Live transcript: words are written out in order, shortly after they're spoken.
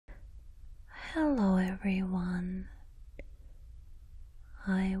Hello everyone.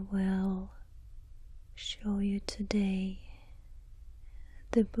 I will show you today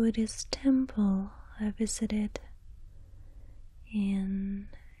the Buddhist temple I visited in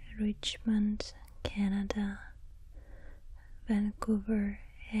Richmond, Canada, Vancouver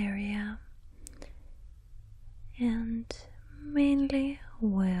area, and mainly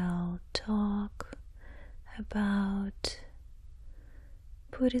we'll talk about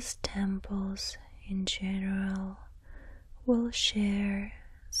Buddhist temples in general. We'll share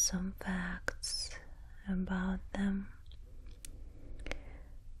some facts about them.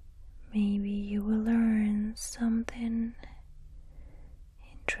 Maybe you will learn something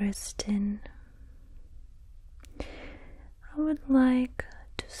interesting. I would like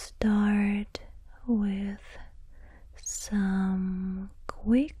to start with some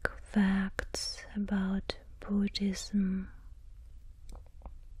quick facts about Buddhism.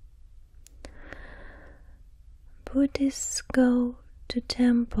 Buddhists go to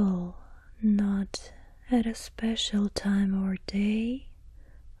temple not at a special time or day,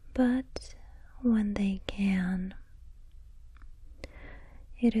 but when they can.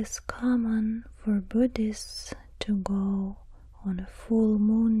 It is common for Buddhists to go on a full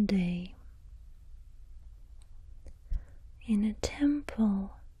moon day. In a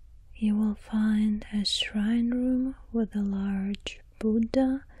temple, you will find a shrine room with a large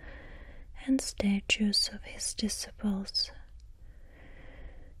Buddha and statues of his disciples.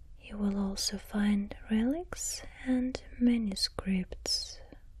 You will also find relics and manuscripts.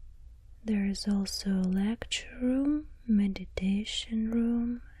 There is also a lecture room, meditation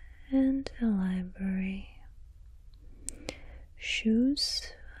room, and a library.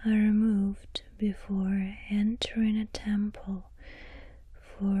 Shoes are removed before entering a temple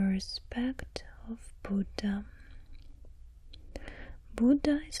for respect of Buddha.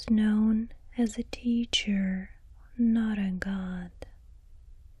 Buddha is known as a teacher, not a god.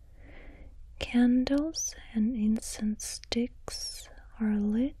 Candles and incense sticks are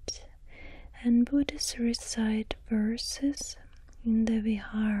lit, and Buddhists recite verses in the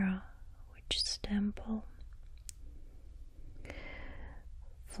vihara, which is temple.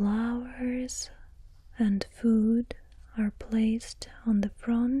 Flowers and food are placed on the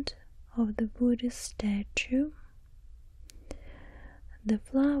front of the Buddhist statue. The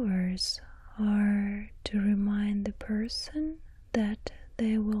flowers are to remind the person that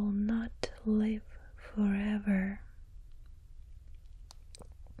they will not live forever.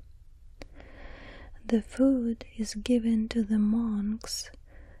 The food is given to the monks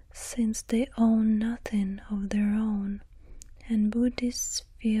since they own nothing of their own, and Buddhists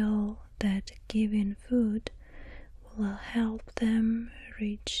feel that giving food will help them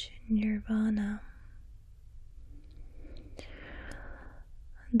reach nirvana.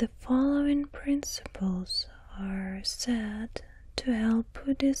 The following principles are said to help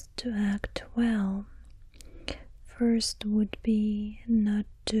Buddhists to act well. First would be not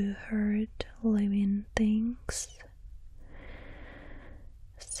to hurt living things.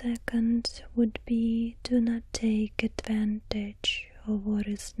 Second would be to not take advantage of what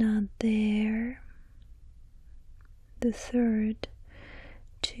is not there. The third,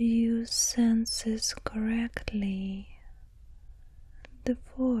 to use senses correctly. The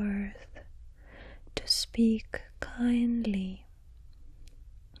fourth, to speak kindly.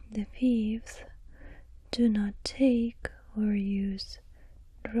 The fifth, do not take or use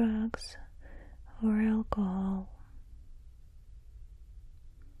drugs or alcohol.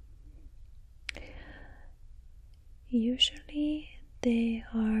 Usually there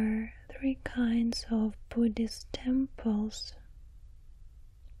are three kinds of Buddhist temples.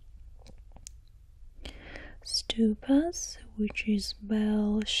 Stupas, which is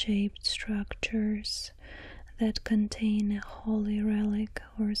bell-shaped structures that contain a holy relic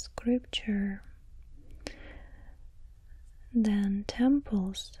or scripture. Then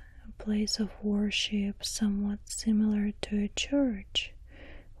temples, a place of worship somewhat similar to a church,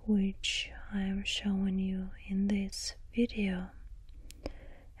 which I am showing you in this video.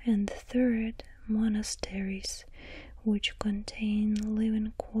 And third, monasteries, which contain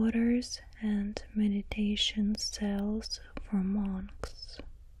living quarters and meditation cells for monks.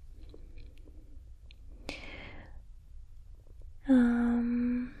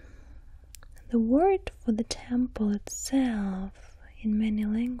 The word for the temple itself in many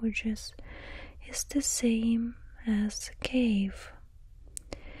languages is the same as cave.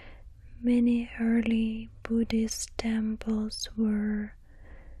 Many early Buddhist temples were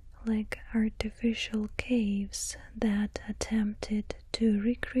like artificial caves that attempted to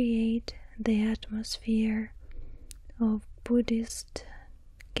recreate the atmosphere of Buddhist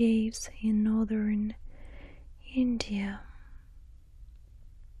caves in northern India.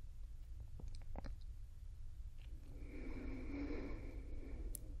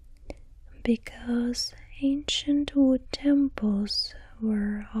 Because ancient wood temples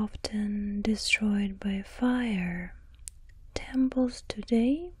were often destroyed by fire, temples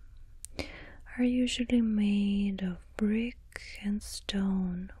today are usually made of brick and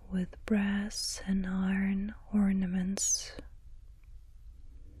stone with brass and iron ornaments.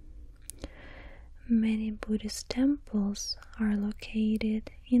 Many Buddhist temples are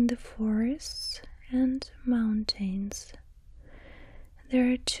located in the forests and mountains. There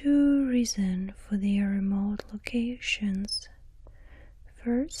are two reasons for their remote locations.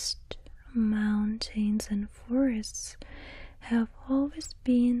 First, mountains and forests have always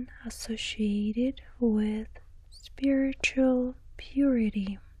been associated with spiritual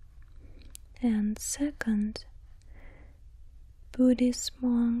purity. And second, Buddhist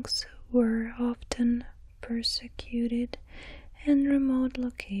monks were often persecuted, and remote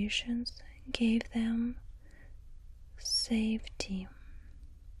locations gave them safety.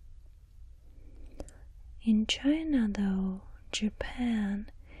 In China, though, Japan,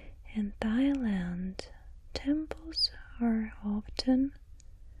 and Thailand, temples are often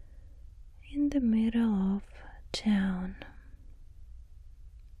in the middle of town.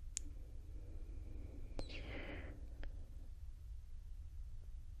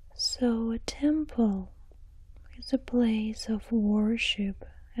 So a temple is a place of worship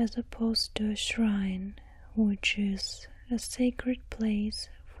as opposed to a shrine, which is a sacred place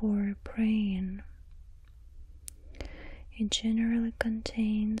for praying. It generally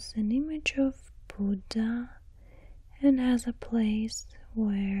contains an image of Buddha and has a place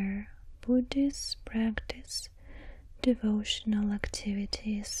where Buddhists practice devotional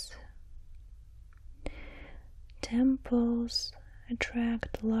activities. Temples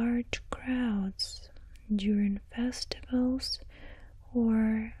attract large crowds during festivals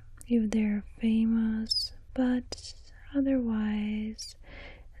or if they're famous, but otherwise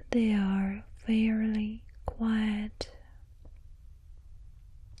they are fairly quiet.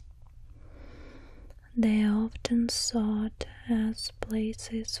 They are often sought as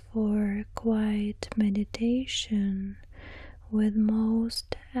places for quiet meditation, with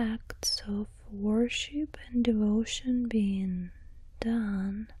most acts of worship and devotion being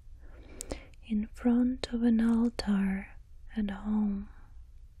done in front of an altar at home.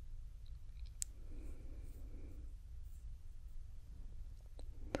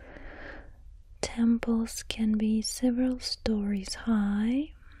 Temples can be several stories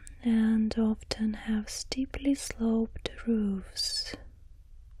high and often have steeply sloped roofs,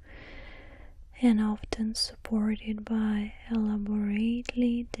 and often supported by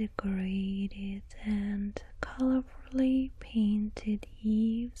elaborately decorated and colorfully painted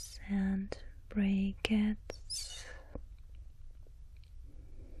eaves and brackets.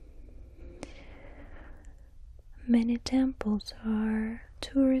 Many temples are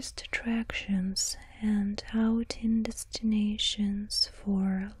tourist attractions and outing destinations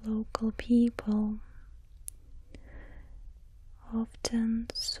for local people. Often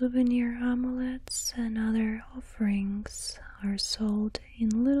souvenir amulets and other offerings are sold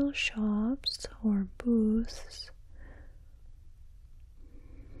in little shops or booths.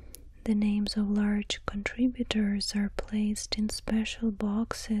 The names of large contributors are placed in special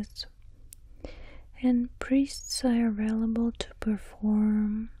boxes, and priests are available to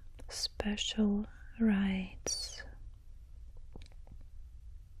perform special rites.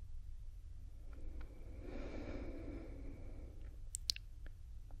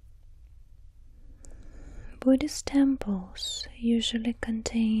 Buddhist temples usually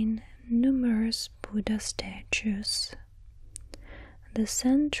contain numerous Buddha statues. The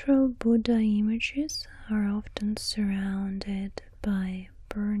central Buddha images are often surrounded by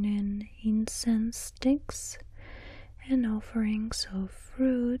burning incense sticks and offerings of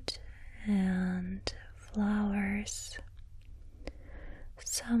fruit and flowers.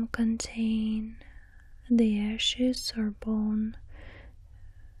 Some contain the ashes or bone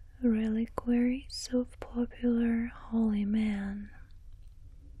reliquaries of popular holy men.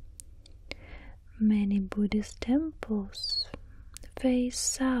 Many Buddhist temples face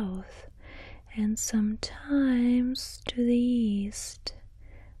south and sometimes to the east,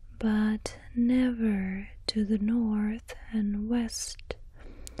 but never to the north and west,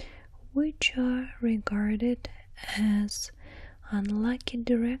 which are regarded as unlucky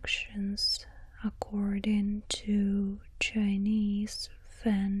directions according to Chinese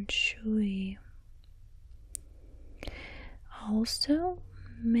Feng Shui. Also,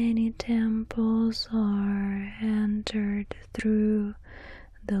 many temples are entered through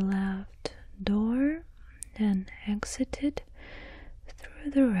the left door and exited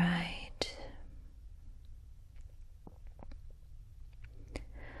through the right.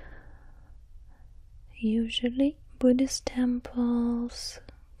 Usually, Buddhist temples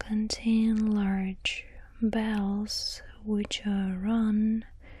contain large bells which are rung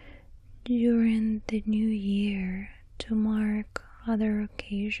during the New Year to mark other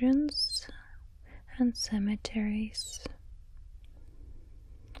occasions and cemeteries.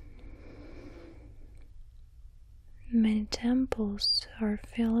 Many temples are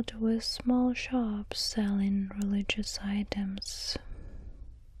filled with small shops selling religious items.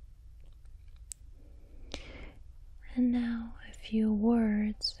 And now a few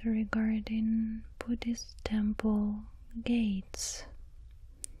words regarding Buddhist temple gates.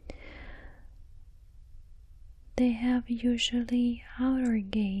 They have usually outer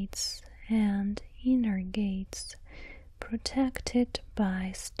gates and inner gates protected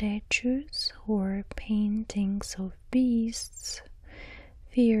by statues or paintings of beasts,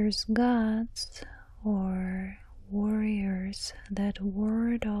 fierce gods, or warriors that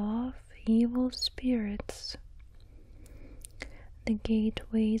ward off evil spirits. The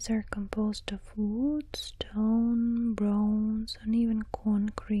gateways are composed of wood, stone, bronze, and even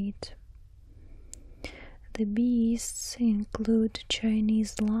concrete. The beasts include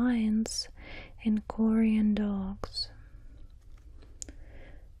Chinese lions and Korean dogs.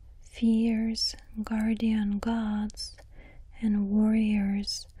 Fierce guardian gods and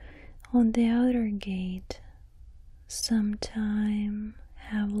warriors on the outer gate sometimes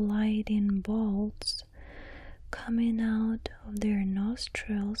have lightning bolts coming out of their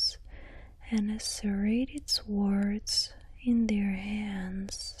nostrils and serrated swords in their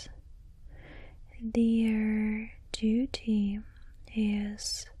hands. Their duty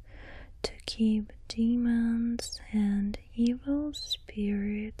is to keep demons and evil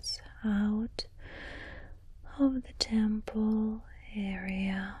spirits out of the temple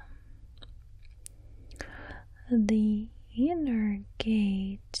area. The inner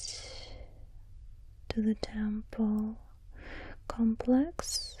gate to the temple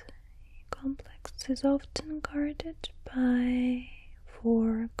complex is often guarded by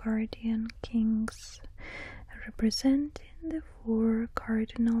 4 guardian kings representing the 4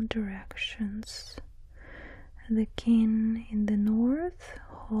 cardinal directions. The king in the north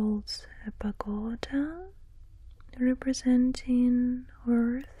holds a pagoda representing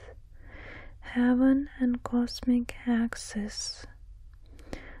earth, heaven, and cosmic axis.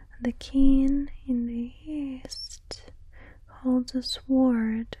 The king in the east holds a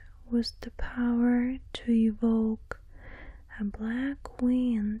sword with the power to evoke a black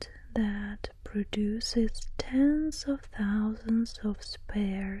wind that produces tens of thousands of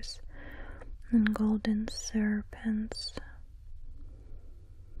spears and golden serpents.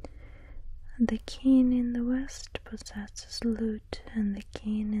 The king in the west possesses loot, and the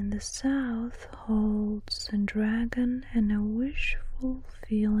king in the south holds a dragon and a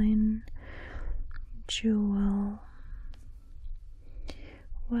wish-fulfilling jewel.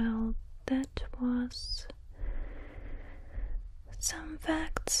 Well, that was some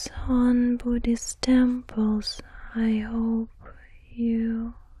facts on Buddhist temples. I hope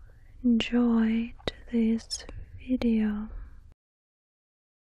you enjoyed this video.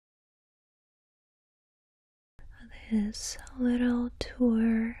 This little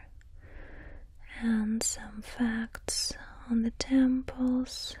tour and some facts on the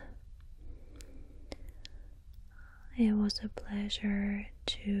temples. It was a pleasure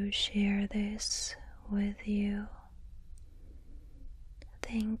to share this with you.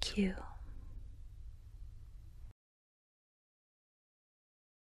 Thank you.